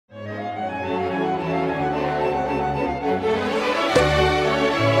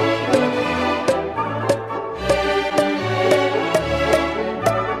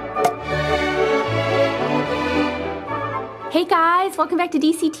welcome back to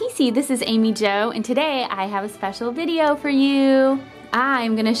DCTC. This is Amy Jo, and today I have a special video for you.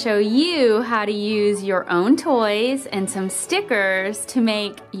 I'm gonna show you how to use your own toys and some stickers to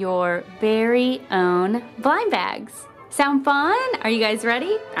make your very own blind bags. Sound fun? Are you guys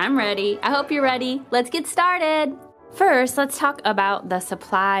ready? I'm ready. I hope you're ready. Let's get started. First, let's talk about the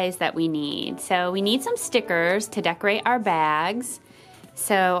supplies that we need. So we need some stickers to decorate our bags.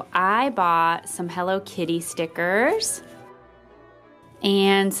 So I bought some Hello Kitty stickers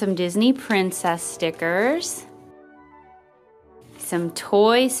and some Disney Princess stickers, some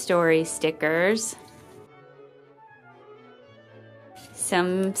Toy Story stickers,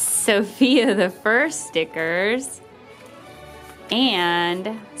 some Sofia the First stickers,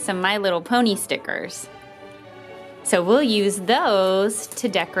 and some My Little Pony stickers. So we'll use those to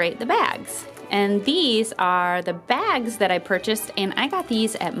decorate the bags. And these are the bags that I purchased, and I got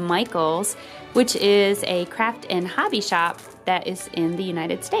these at Michael's, which is a craft and hobby shop that is in the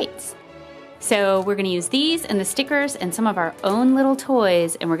United States. So we're gonna use these and the stickers and some of our own little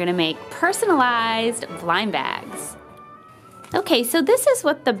toys, and we're gonna make personalized blind bags. Okay, so this is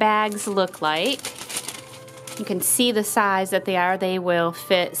what the bags look like. You can see the size that they are. They will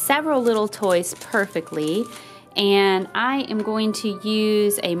fit several little toys perfectly. And I am going to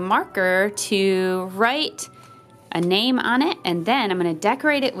use a marker to write a name on it, and then I'm going to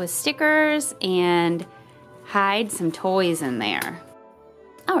decorate it with stickers and hide some toys in there.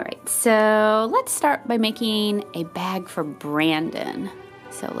 Alright, so let's start by making a bag for Brandon.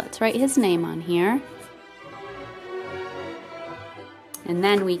 So let's write his name on here. And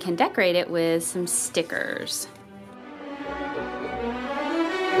then we can decorate it with some stickers.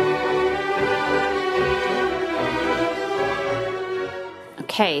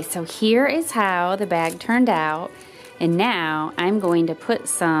 Okay, so here is how the bag turned out, and now I'm going to put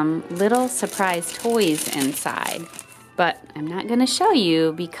some little surprise toys inside, but I'm not going to show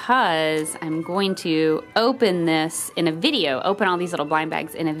you because I'm going to open this in a video, open all these little blind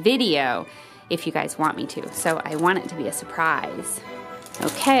bags in a video if you guys want me to, so I want it to be a surprise.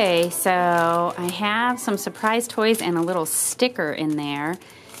 Okay, so I have some surprise toys and a little sticker in there,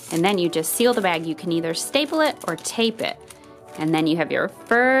 and then you just seal the bag. You can either staple it or tape it. And then you have your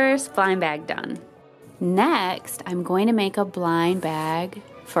first blind bag done. Next, I'm going to make a blind bag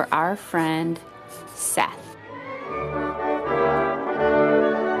for our friend Seth.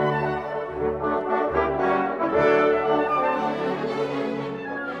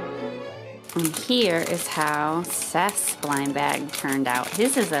 And here is how Seth's blind bag turned out.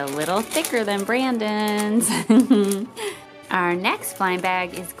 His is a little thicker than Brandon's. Our next blind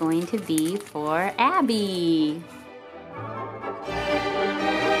bag is going to be for Abby.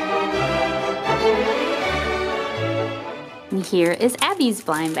 And here is Abby's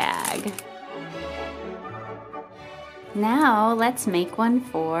blind bag. Now let's make one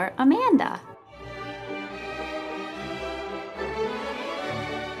for Amanda.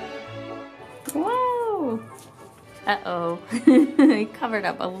 Whoa! Uh-oh. I covered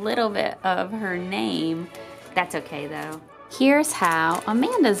up a little bit of her name. That's okay though. Here's how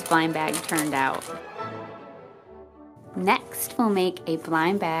Amanda's blind bag turned out. Next, we'll make a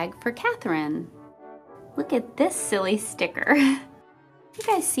blind bag for Catherine. Look at this silly sticker. You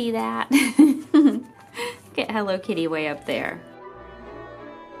guys see that? Look at Hello Kitty way up there.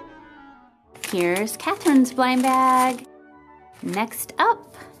 Here's Catherine's blind bag. Next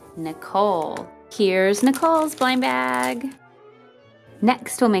up, Nicole. Here's Nicole's blind bag.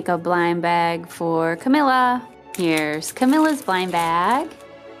 Next, we'll make a blind bag for Camilla. Here's Camilla's blind bag.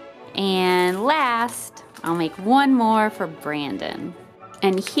 And last, I'll make one more for Brandon.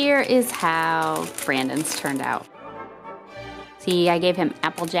 And here is how Brandon's turned out. See, I gave him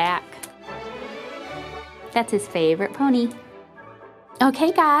Applejack. That's his favorite pony.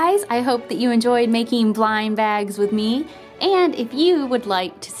 Okay guys, I hope that you enjoyed making blind bags with me. And if you would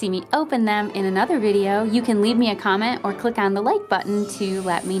like to see me open them in another video, you can leave me a comment or click on the like button to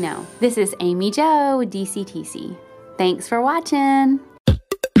let me know. This is Amy Jo with DCTC. Thanks for watching.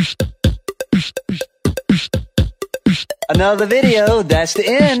 Another video, that's the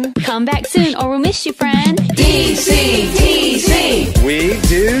end. Come back soon or we'll miss you, friend. DCTC. We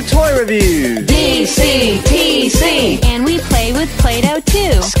do toy reviews. DCTC. And we play with Play-Dough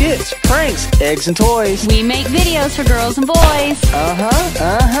too. Skits, pranks, eggs and toys. We make videos for girls and boys.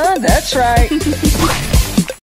 That's right.